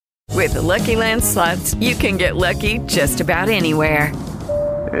With the Lucky Land Slots, you can get lucky just about anywhere.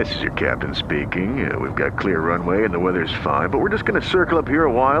 This is your captain speaking. We've got clear runway and the weather's fine, but we're just going to circle up here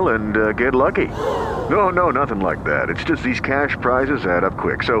a while and get lucky. No, nothing like that. It's just these cash prizes add up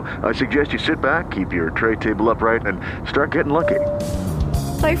quick. So I suggest you sit back, keep your tray table upright, and start getting lucky.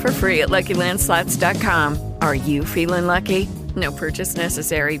 Play for free at LuckyLandSlots.com. Are you feeling lucky? No purchase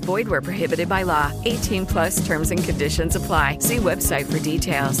necessary. Void where prohibited by law. 18 plus terms and conditions apply. See website for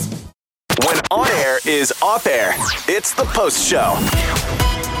details. When on air is off air, it's the Post Show.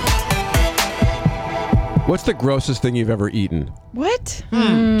 What's the grossest thing you've ever eaten? What?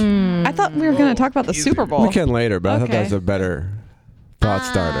 I thought we were going to talk about the Super Bowl. We can later, but I thought Okay. that was a better thought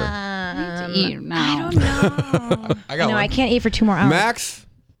starter. I need to eat now. I don't know. I got No, one. I can't eat for 2 more hours. Max?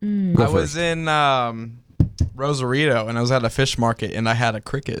 I Go was first. in Rosarito and I was at a fish market and I had a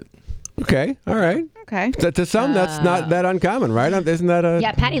cricket. Okay, all right. Okay. To some, that's not that uncommon, right? Isn't that a...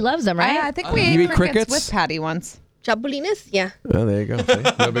 Yeah, Patty loves them, right? I think we You ate eat crickets crickets? with Patty once. Chapulines? Yeah. Oh, there you go. See?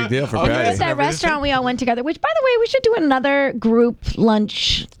 No big deal for Okay. Patty. It's that restaurant we all went together, which, by the way, we should do another group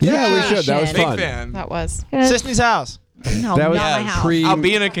lunch. Yeah, we should. That was Big fun. fan. That was. Sisney's house. No, That was not my house. pre...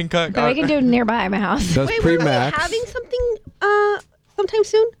 Albina can cook. But we can do it nearby my house. That was Wait, were we pre-Max. having something sometime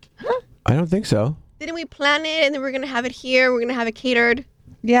soon? I don't think so. Didn't we plan it and then we're going to have it here? We're going to have it catered?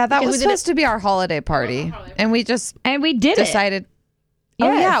 Yeah, that Because was we did supposed to be our holiday party. And we just And we did decided. Oh,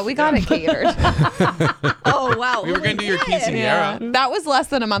 Yes. yeah, we got it catered. Oh, wow. We were going to do your quinceañera. That was less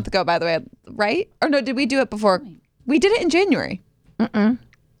than a month ago, by the way, right? Or no, did we do it before? We did it in January. No?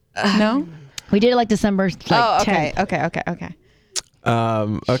 it. We did it like December like Oh, okay. 10th. Okay.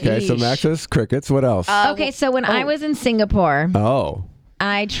 Okay, so Max has crickets. What else? Okay, so when I was in Singapore, oh,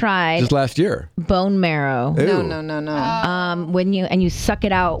 I tried just last year. bone marrow. Ew. No. When you suck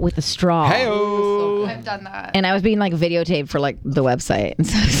it out with a straw. Hey-o. I've done that. And I was being like videotaped for like the website. And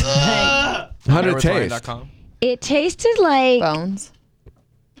so it's like, How'd it taste? Airwaysline.com. it tasted like Bones.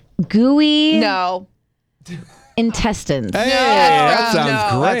 gooey No. intestines. Hey, that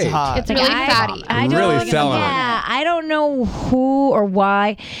sounds no, great. That's hot. It's like really I- fatty. I don't, Really selling it. Yeah, I don't know who or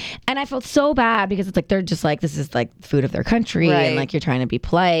why, and I felt so bad because it's like they're just like this is like food of their country, Right. and like you're trying to be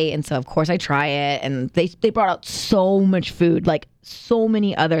polite, and so of course I try it, and they brought out so much food, like so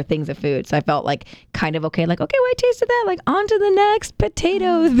many other things of food, so I felt like kind of okay, like okay, well I tasted that, like on to the next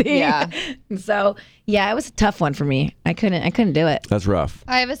potato thing. Yeah. So yeah, it was a tough one for me. I couldn't do it. That's rough.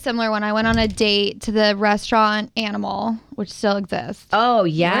 I have a similar one. I went on a date to the restaurant Animal, which still exists. Oh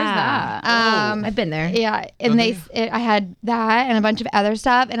yeah, Where's that? I've been there. Yeah, and I had that and a bunch of other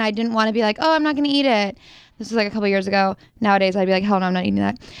stuff, and I didn't want to be like, oh, I'm not going to eat it. This was like a couple years ago. Nowadays, I'd be like, hell no, I'm not eating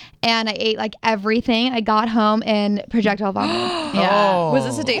that. And I ate like everything. I got home and projectile vomited. Yeah. Was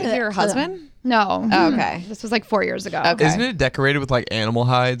this a date with your husband? No. Oh, okay. This was like 4 years ago. Okay. Isn't it decorated with like animal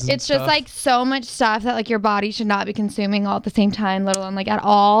hides? And It's just stuff? like so much stuff that like your body should not be consuming all at the same time, let alone like at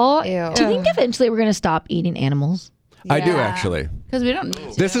all. Ew. Do you think eventually we're gonna stop eating animals? I do actually. Because we don't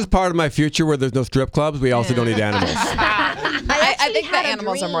need to. This is part of my future where there's no strip clubs. We also don't eat animals. I think the had a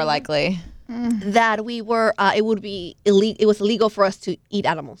animals are more dream. likely. That we were, it would be illegal. It was illegal for us to eat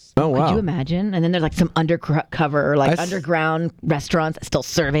animals. Oh, wow. Could you imagine? And then there's like some undercover, like underground restaurants that still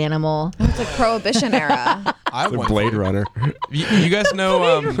serve animal. It's like Prohibition era. I The went Blade for it. Runner. You guys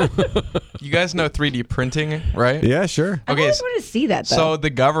know you guys know 3D printing, right? Yeah, sure. I Okay. always wanted to see that though. So the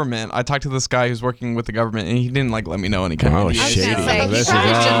government, I talked to this guy who's working with the government, and he didn't like let me know any kind Oh, of shady. NDAs. say, This he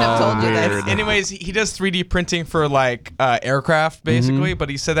probably is shouldn't have all told you this. weird. Anyways, he does 3D printing for like aircraft, basically. But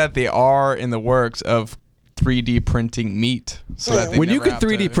he said that they are in the works of 3D printing meat, so that they When you never can have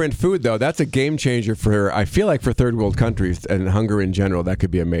 3D to- print food, though, that's a game changer for, I feel like for third world countries and hunger in general, that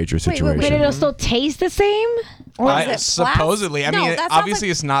could be a major situation. but it'll still taste the same. Or is I- it plas- supposedly, I No, mean, that sounds obviously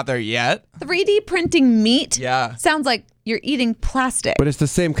like it's not there yet. 3D printing meat. Yeah. Sounds like you're eating plastic. But it's the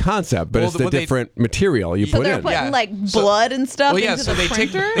same concept, but Well, it's the what they- different material you so put they're in. putting Yeah. like So- blood and stuff Well, yeah. into So the they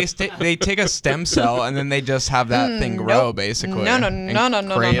take printer. they take a stem cell and then they just have that thing grow, nope. basically. No, no, and no, no,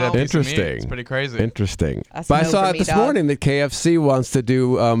 no, create no, a no. piece of meat. Interesting. It's pretty crazy. Interesting. That's But I no saw for it me, this dog. morning that KFC wants to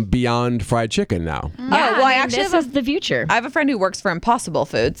do Beyond Fried Chicken now. Oh, well, I actually this have is the future. I have a friend who works for Impossible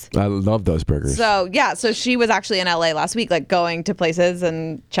Foods. I love those burgers. So yeah, so she was actually in LA last week, like going to places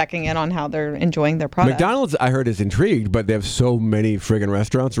and checking in on how they're enjoying their product. McDonald's, I heard, is intrigued, but they have so many friggin'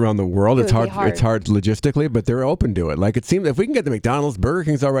 restaurants around the world. It's would be hard. It's hard logistically, but they're open to it. Like it seems, if we can get the McDonald's, Burger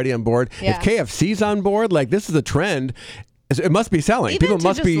King's already on board. Yeah. If KFC's on board, like this is a trend. It must be selling. Even People to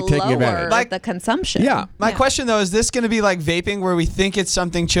must just be taking lower advantage. like the consumption. Yeah. My question though, is this going to be like vaping where we think it's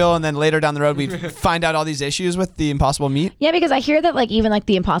something chill and then later down the road we find out all these issues with the Impossible meat? Yeah, because I hear that like even like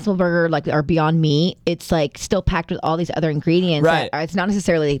the Impossible Burger, like our Beyond Meat, it's like still packed with all these other ingredients. Right. That are, it's not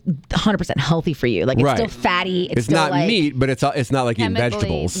necessarily 100% healthy for you. Like it's Right. still fatty. It's still not like, meat, but it's not like eating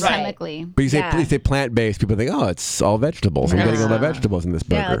vegetables. Chemically. But you say plant-based, people think, oh, it's all vegetables. I'm getting all the vegetables in this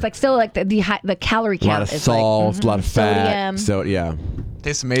burger. Yeah, it's like still like the calorie a lot count of is salt, like a lot of fat. sodium. So yeah.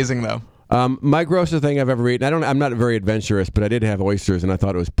 Tastes amazing though. My grossest thing I've ever eaten. I'm not very adventurous, but I did have oysters, and I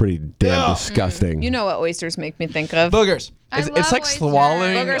thought it was pretty damn disgusting. You know what oysters make me think of? Boogers. It's like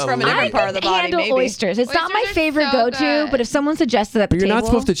swallowing. Boogers a from a liver. different part of the body, handle maybe. oysters. It's not my Oysters are favorite so go-to, good. but if someone suggested at the But you're table, not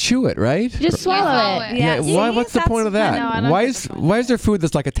supposed to chew it, right? just swallow it. Yeah. What's the point of that? No, I don't why get is the point. why is there food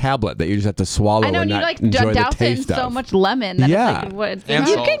that's like a tablet that you just have to swallow I know, and and you not like enjoy the douse it in taste so of? much lemon that Yeah. it's like, what? And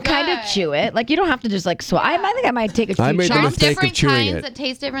You salt. can kind of chew it. Like you don't have to just like swallow. I think I might take a few I made the chomps. mistake of different chewing kinds it. that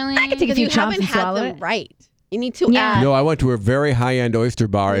taste differently. I can take a Because few you chomps haven't and had swallow them it. right. You need to Yeah. add. No, I went to a very high-end oyster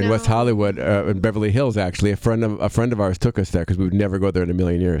bar in No. West Hollywood, in Beverly Hills. Actually, a friend of ours took us there because we would never go there in a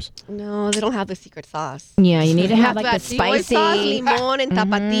million years. No, they don't have the secret sauce. Yeah, you need to have like the Soy sauce, spicy. limon, and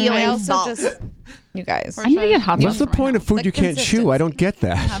tapatio, I and also salt. just, you guys. I need to get hot What's the sauce point of food The you can't chew? I don't get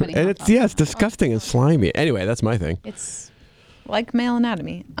that. have any And hot it's disgusting and slimy. Anyway, that's my thing. It's like male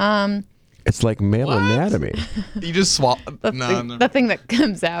anatomy. It's like male anatomy. You just swallow. The thing that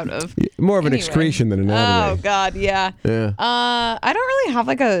comes out of. More of an Anyway. excretion than Oh anatomy. God, yeah. Yeah. I don't really have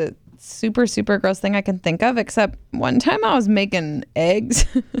like a super gross thing I can think of, except one time I was making eggs.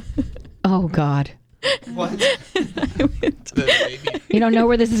 Oh God. What? You don't know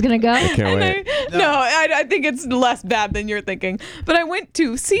where this is gonna go. Can't wait. I think it's less bad than you're thinking. But I went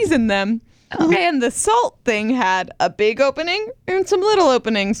to season them, and the salt thing had a big opening and some little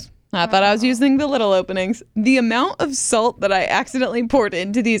openings. I thought I was using the little openings. The amount of salt that I accidentally poured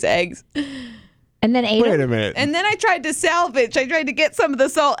into these eggs. And then ate Wait it. a minute. And then I tried to salvage. I tried to get some of the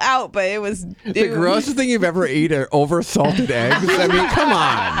salt out, but it was The grossest thing you've ever eaten are over-salted eggs. I mean, come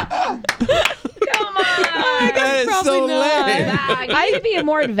on. Come on. That is so Probably not. lame. You need to be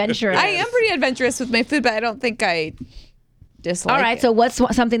more adventurous. I am pretty adventurous with my food, but I don't think I dislike All right. it. So what's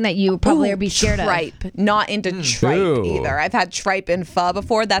something that you probably be scared tripe. Not into tripe Ooh. either. I've had tripe in pho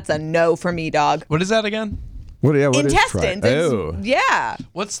before. That's a no for me, dog. What is that again? What is Intestines. tripe? It's- Oh. Yeah.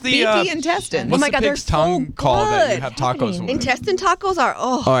 What's the Beefy intestines. What's Oh my the God, they're pig's tongue so called that you good. have tacos with? Intestine tacos are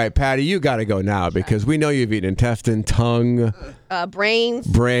All right, Patty, you got to go now because we know you've eaten intestine, tongue, brains.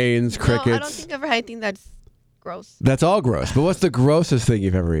 brains, No, I don't crickets. think I've ever had anything that's gross. That's all gross. But what's the grossest thing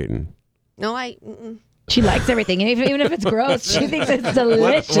you've ever eaten? No, mm-mm. She likes everything, and even if it's gross, she thinks it's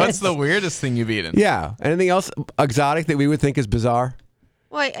delicious. What's the weirdest thing you've eaten? Yeah. Anything else exotic that we would think is bizarre?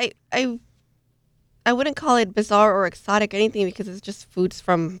 Well, I wouldn't call it bizarre or exotic or anything because it's just foods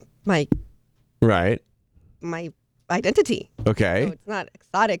from my Right. identity. Okay. So it's not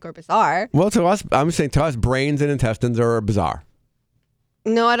exotic or bizarre. Well, to us, I'm saying to us, brains and intestines are bizarre,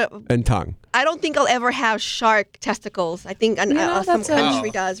 No, I don't. and tongue. I don't think I'll ever have shark testicles. I think some that's a- country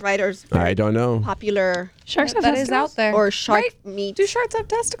does, right? Or I don't know. popular Sharks have That is testicles? out there. or shark Right? meat. Do sharks have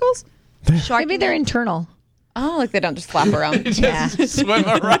testicles? Shark Maybe they're meat. internal. Oh, like they don't just flap around. Yeah. Swim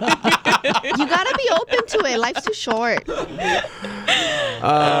around. You gotta be open to it. Life's too short.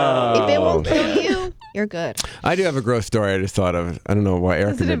 Oh. If it won't kill you, you're good. I do have a gross story I just thought of. I don't know why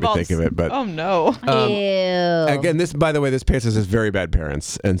Erica made me think of it, but Oh no. Ew. again, this, by the way, this paints us as very bad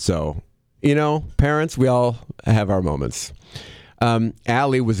parents. And so, parents, we all have our moments.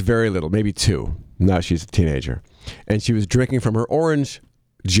 Allie was very little, maybe 2. Now she's a teenager. And she was drinking from her orange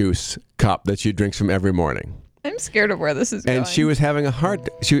juice cup that she drinks from every morning. I'm scared of where this is going. And she was having a hard.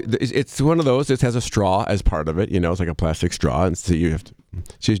 It's one of those. It has a straw as part of it. It's like a plastic straw, and so you have to.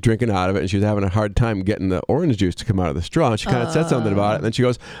 She's drinking out of it, and she was having a hard time getting the orange juice to come out of the straw. And she kind of said something about it, and then she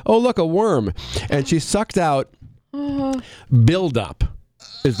goes, "Oh, look, a worm!" And she sucked out buildup.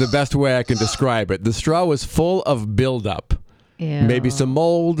 Is the best way I can describe it. The straw was full of buildup. Ew. Maybe some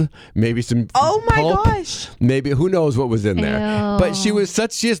mold, maybe some Oh my pulp, gosh. maybe who knows what was in there. Ew. But she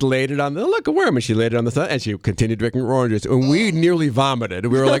just laid it on look, a worm, and she laid it on the sun, and she continued drinking oranges, and we nearly vomited.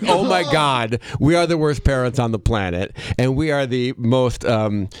 We were like, oh my God, we are the worst parents on the planet, and we are the most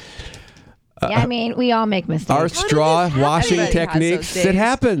Yeah, I mean, we all make mistakes. our straw washing Everybody has techniques. those It days.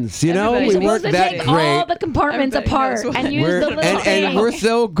 happens, Everybody we knows weren't to that take great. all the compartments Everybody apart knows what- and use the little and thing. we're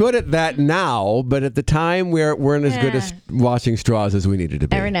so good at that now, but at the time we weren't as good as washing straws as we needed to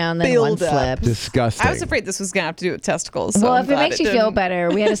be. Every now and then one Build up. slips. Disgusting. I was afraid this was gonna have to do with testicles. So Well, I'm if it glad makes you feel didn't.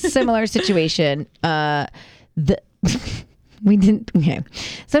 better, we had a similar situation. We didn't. Okay.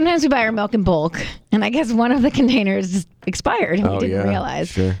 Sometimes we buy our milk in bulk, and I guess one of the containers just expired, and we Oh, didn't yeah. realize.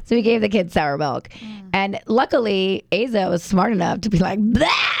 Sure. So we gave the kids sour milk, and luckily, Aza was smart enough to be like, "Blah!"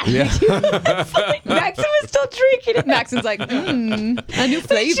 Yeah. Max was still drinking it. Maxon's like, a new She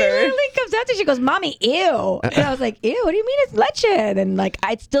flavor. literally comes out to, she goes, "Mommy, ew." And I was like, "Ew, what do you mean it's leche?" And like,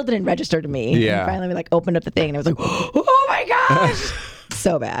 it still didn't register to me. Yeah. And finally, we like opened up the thing and I was like, "Oh my gosh."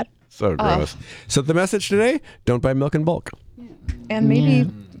 So bad. So gross. So the message today, don't buy milk in bulk. And maybe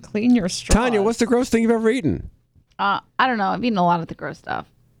clean your straw. Tanya, what's the gross thing you've ever eaten? I don't know. I've eaten a lot of the gross stuff.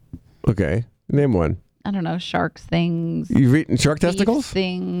 Okay. Name one. I don't know, sharks things. You've eaten shark beef testicles?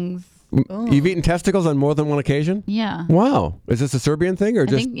 things. You've eaten testicles on more than one occasion? Yeah. Wow. Is this a Serbian thing or I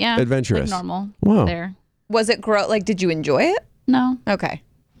just think, yeah, adventurous? like normal. Wow. There. Was it gross? Like, did you enjoy it? No. Okay.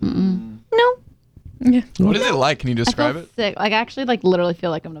 No. Yeah. What is it like? Can you I describe feel it? sick. Like, I actually, like, literally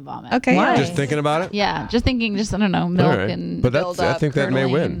feel like I'm gonna vomit. Okay. Why? Just thinking about it? Yeah. Just thinking. Just I don't know, milk All right. and But build I up, think that may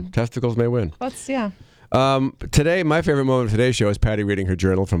curdling win. and- Testicles may win. Yeah. Today, my favorite moment of today's show is Patty reading her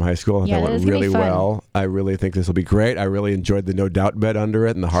journal from high school. Yeah, that that went is gonna be really fun. well. I really think this will be great. I really enjoyed the No Doubt bed under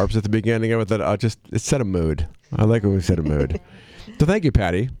it and the harps at the beginning of it. It set a mood. I like when we set a mood. So thank you,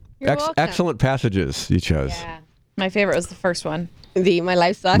 Patty. You're welcome. Excellent passages you chose. My favorite was the first one. My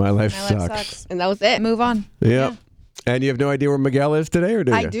life sucks. My life My life sucks. sucks. And that was it. Move on. Yep. And you have no idea where Miguel is today, or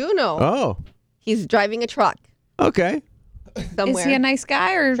do you? I do know. Oh, He's driving a truck okay. somewhere. Is he a nice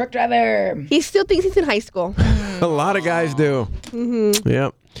guy or? Truck driver. He still thinks he's in high school. A lot of guys do. Mm-hmm.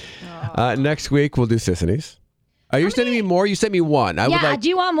 Yep. Next week we'll do Sissiney's. Are you sending me more? You sent me one. I would Yeah. like. Do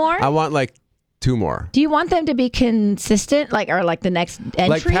you want more? I want like 2 more. Do you want them to be consistent, or like the next entry?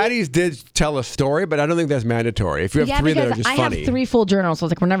 Like Patty's did tell a story, but I don't think that's mandatory. If you have 3 that are because just I funny. have 3 full journals, so I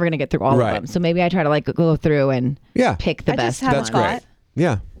was like, we're never gonna get through all Right. of them. So maybe I try to like go through and Yeah. pick the I best. just have That's a great. thought.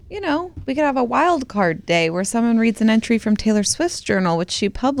 Yeah. You know, we could have a wild card day where someone reads an entry from Taylor Swift's journal, which she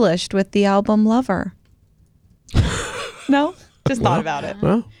published with the album Lover. No? Just thought about it.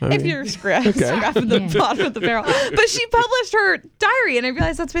 Well, I If mean, you're scrapping the bottom of the barrel. But she published her diary, and I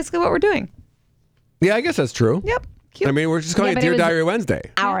realized that's basically what we're doing. yeah, I guess that's true. Yep. Cute. I mean, we're just calling Yeah, it but Dear it was- Diary Wednesday.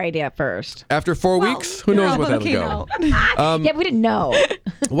 Our idea first. After 4 weeks, who knows what that'll go. Yeah, we didn't know.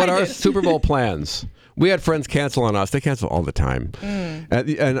 What are Super Bowl plans? We had friends cancel on us. They cancel all the time. And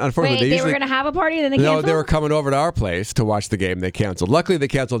unfortunately, Wait, they were usually, gonna have a party and then they No, canceled? they were coming over to our place to watch the game. They canceled. Luckily, they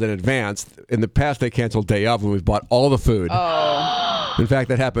canceled in advance. In the past, they canceled day of when we bought all the food. Oh. In fact,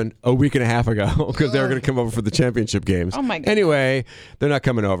 that happened a week and a half ago because they were going to come over for the championship games. Oh, my goodness. Anyway, they're not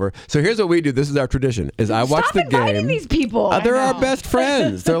coming over. So here's what we do. This is our tradition: is I watch Stop the inviting game. these people. They're our best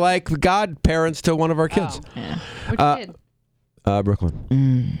friends. They're like godparents to one of our kids. Which kid?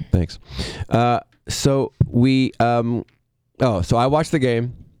 Brooklyn. Thanks. So we so I watch the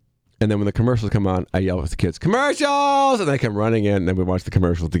game, and then when the commercials come on, I yell at the kids, "Commercials!" and they come running in, and then we watch the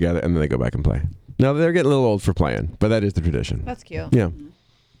commercials together, and then they go back and play. Now they're getting a little old for playing, but that is the tradition. That's cute. Yeah.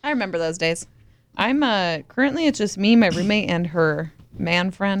 I remember those days. I'm currently it's just me, my roommate, and her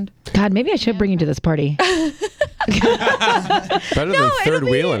man friend. God, maybe I should bring you to this party. Better than third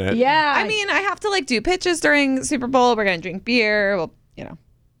wheel in it. Yeah. I mean, I have to like do pitches during Super Bowl. We're gonna drink beer. We'll, yeah.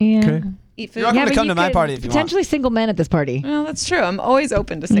 Okay. eat food. You're welcome to but come you to my could party if you want. Potentially single men at this party. Well, that's true. I'm always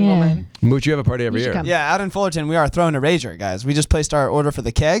open to single Yeah. men. Mooch, you have a party every You should year. come. Yeah, out in Fullerton, we are throwing a rager, guys. We just placed our order for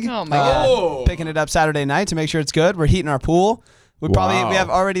the keg. Oh, my God. Picking it up Saturday night to make sure it's good. We're heating our pool. We Wow.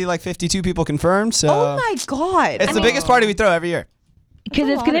 have already like 52 people confirmed. So Oh my God. it's the biggest party we throw every year. Because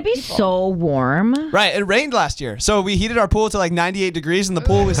a it's lot going to of be people. so warm. Right, it rained last year, so we heated our pool to like 98 degrees, and the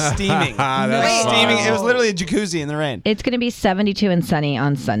pool was steaming. That's It was fun. steaming. It was literally a jacuzzi in the rain. It's going to be 72 and sunny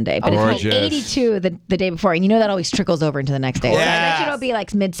on Sunday, but it's like Gorgeous. 82 the day before. And you know that always trickles over into the next day. So I bet Yes. you it'll be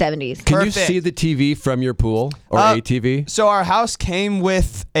like mid 70s. Can Perfect. you see the TV from your pool or ATV? So our house came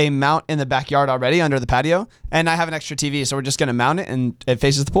with a mount in the backyard already under the patio, and I have an extra TV, so we're just gonna mount it, and it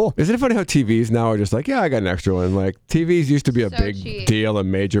faces the pool. Isn't it funny how TVs now are just like, yeah, I got an extra one. Like TVs used to be a big cheap. deal, a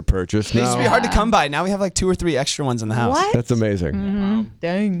major purchase. It used to be Now, hard to come by. Now we have like 2 or 3 extra ones in the house. What? that's amazing.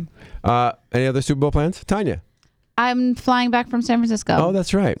 Dang. Any other Super Bowl plans? Tanya? I'm flying back from San Francisco. Oh,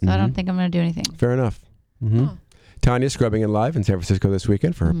 that's right. So I Mhm. don't think I'm going to do anything. Fair enough. Tanya scrubbing in live in San Francisco this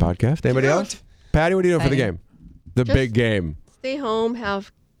weekend for her podcast. Anybody else? Patty, what are you doing for the game? The big game. Stay home,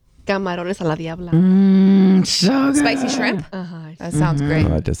 have camarones a la diabla. So good. Spicy shrimp? Uh-huh. That sounds great. Oh,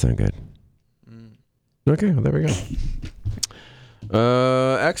 that does sound good. Okay, well, there we go.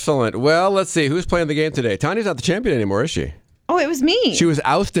 Excellent. Well, let's see. Who's playing the game today? Tanya's not the champion anymore, is she? Oh, it was me. She was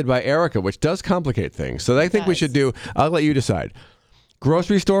ousted by Erica, which does complicate things. So I think we should do, I'll let you decide.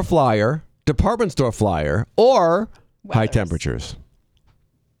 Grocery store flyer, department store flyer, or high temperatures.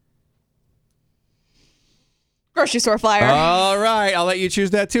 Grocery store flyer. All right, I'll let you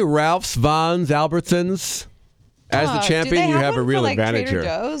choose that too. Ralph's, Vons, Albertsons. As the Do champion, they you have a one real for, like, advantage Trader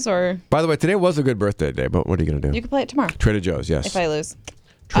here. Joe's or By the way, today was a good birthday day, but what are you going to do? you can play it tomorrow Trader Joe's, yes. if I lose.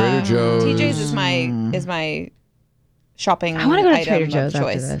 Trader Joe's. TJ's is my shopping. I want to go to item Trader of Joe's after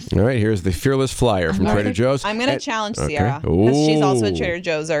choice. this. All right, here's the Fearless Flyer from Trader Joe's. I'm gonna challenge okay. Sierra because she's also a Ooh. Trader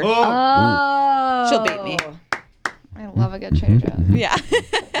Joe'ser. Oh. She'll beat me. I love a good Trader Joe's. Yeah.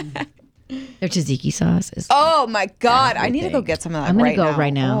 Their tzatziki sauce is. Oh my God! I need to go everything. get some of that. I'm gonna right go now.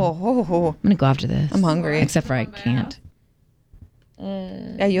 right now. Oh. I'm gonna go after this. I'm hungry. Except for I can't.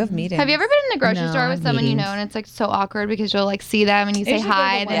 Yeah, you have meetings. Have you ever been in the grocery No, store I with have someone you meetings. know and it's like so awkward because you'll like see them and you say should go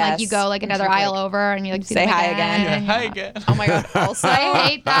hi get and then like you yes. go like another aisle over and you like see say them hi again. again? and Hi you're- again. Oh my God! Also, I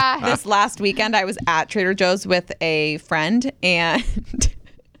hate that. this last weekend I was at Trader Joe's with a friend and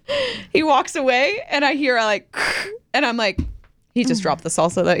he walks away and I hear like and I'm like, he just dropped the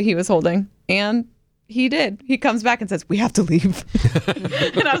salsa that he was holding and he did. He comes back and says, "We have to leave."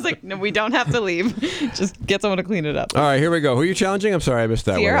 And I was like, "No, we don't have to leave. Just get someone to clean it up." All right, here we go. Who are you challenging? I'm sorry, I missed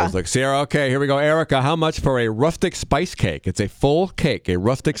that one. I Sierra. was like, Sierra, okay, here we go. Erica, how much for a rustic spice cake? It's a full cake, a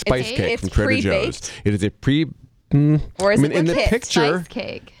rustic spice cake it's from Trader pre-baked? Joe's. It is a Or is it in the legit? picture. Spice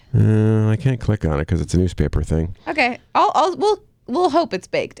cake. I can't click on it because it's a newspaper thing. Okay, we'll hope it's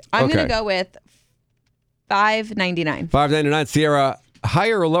baked. I'm Okay. gonna go with $5.99. $5.99. Sierra,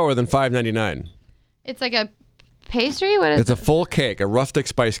 higher or lower than $5.99? It's like a pastry. What is It's a full cake, a rustic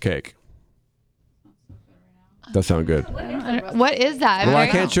spice cake. Does sound good. What is that? Well, I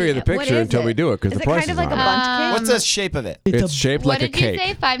Very- can't show you the What picture is until we it? do it because Is the it price kind of is like a on it. bunch cake? What's the shape of it? It's shaped What like a did you cake.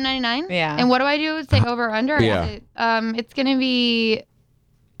 say? $5.99. Yeah. And what do I do? Say over or under? Yeah. Is it, it's gonna be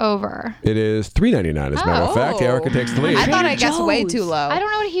over. It is $3.99 as a matter of fact. Oh. Erica takes the lead. I thought I Trader guessed way Joe's. too low. I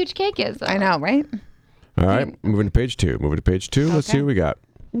don't know what a huge cake is. Though. I know, right? All right, moving to page 2. Let's see Okay. what we got.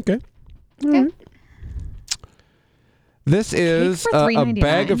 Okay. Okay. This is for a $3.99.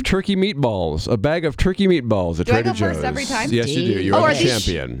 bag of turkey meatballs. A bag of turkey meatballs at Do I Trader go Joe's. first every time? Yes, you do. You Oh, are are the these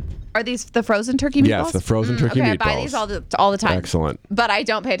champion. Are these the frozen turkey meatballs? Yes, the frozen turkey okay, meatballs. I buy these all the time. Excellent. But I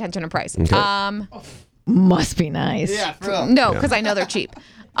don't pay attention to price. Okay. Must be nice. No, because I know they're cheap.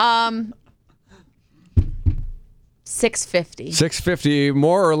 $6.50. $6.50,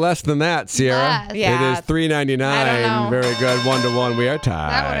 more or less than that, Sierra. Less. Yeah. It is $3.99. I don't know. Very good. 1-1. We are That one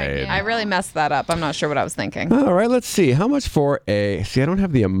I tied. knew. I really messed that up. I'm not sure what I was thinking. All right, let's see. How much for a... See, I don't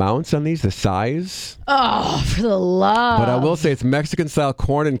have the amounts on these, the size. Oh, for the love. But I will say it's Mexican-style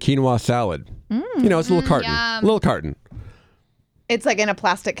corn and quinoa salad. You know, it's a little carton. yum. A little carton. It's like in a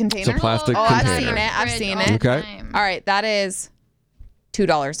plastic container. It's a plastic Oh, I've container. seen it. I've seen it. Okay. All right, that is $2.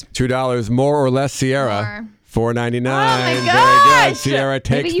 $2 more or less, Sierra. $4.99. Oh my Very gosh! good. Sierra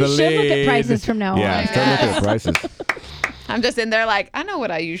takes Maybe you the should lead. look at prices from now Yeah, on. start looking at prices. I'm just in there like, I know what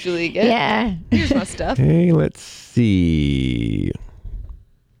I usually get. Yeah. Here's my stuff. Okay, let's see.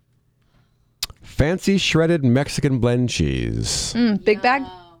 Fancy shredded Mexican blend cheese. Big bag?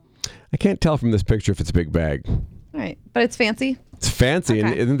 I can't tell from this picture if it's a big bag. All right, but it's fancy. It's fancy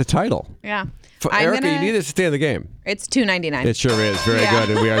Okay. in the title. Yeah. Erica, you need this to stay in the game. It's $2.99. It sure is. Very Yeah. good.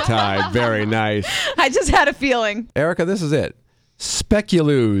 And we are tied. Very nice. I just had a feeling. Erica, this is it.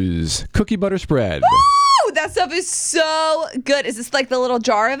 Speculoos cookie butter spread. Ooh, that stuff is so good. Is this like the little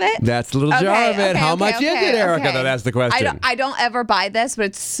jar of it? That's the little jar of it. How much is it, Erica? okay. Though that's the question. I don't ever buy this, but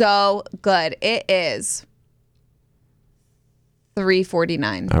it's so good. It is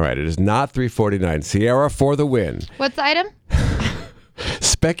 $3.49. All right, it is not $3.49. Sierra for the win. What's the item?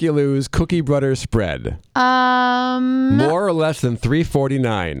 Speculoos cookie butter spread. More or less than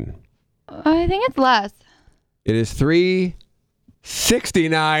 $3.49. I think it's less. It is $3.69.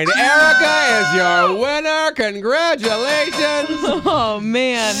 Erica is your winner. Congratulations. Oh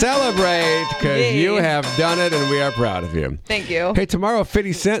man. Celebrate because Yay. you have done it and we are proud of you. Thank you. Hey, tomorrow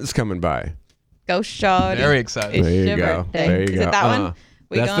 50 Cent is coming by. Go shawty. Very excited. It's There you your go. birthday. There you Is go. it that one?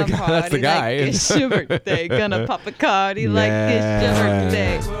 We That's gonna the guy- party that's the guy. Like it's your birthday. Gonna pop a cardi like it's your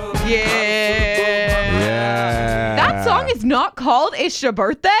birthday. Yeah. Yeah. That song is not called It's Your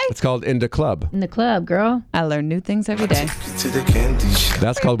Birthday? It's called In the Club. In the club, girl. I learn new things every day.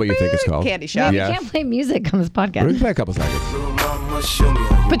 That's called what you think it's called. Candy shop. Yeah. You can't play music on this We're podcast. going to play a couple seconds.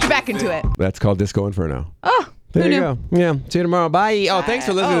 Put your back into it. That's called Disco Inferno. Oh, There who you knew? go. Yeah. See you tomorrow. Bye. Oh, thanks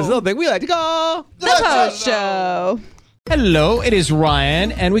for listening to this little thing. We like to go. The Post Show. Hello, it is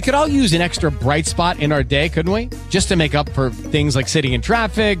Ryan, and we could all use an extra bright spot in our day, couldn't we? Just to make up for things like sitting in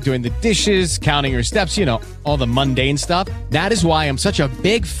traffic, doing the dishes, counting your steps, you know, all the mundane stuff. That is why I'm such a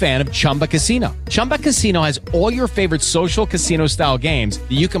big fan of Chumba Casino. Chumba Casino has all your favorite social casino-style games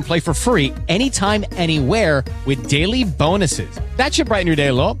that you can play for free anytime, anywhere with daily bonuses. That should brighten your day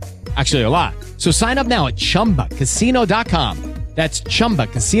a little. Actually, a lot. So sign up now at ChumbaCasino.com. That's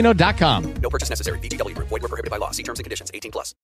ChumbaCasino.com. No purchase necessary. VGW Group. Void where prohibited by law. See terms and conditions. 18+.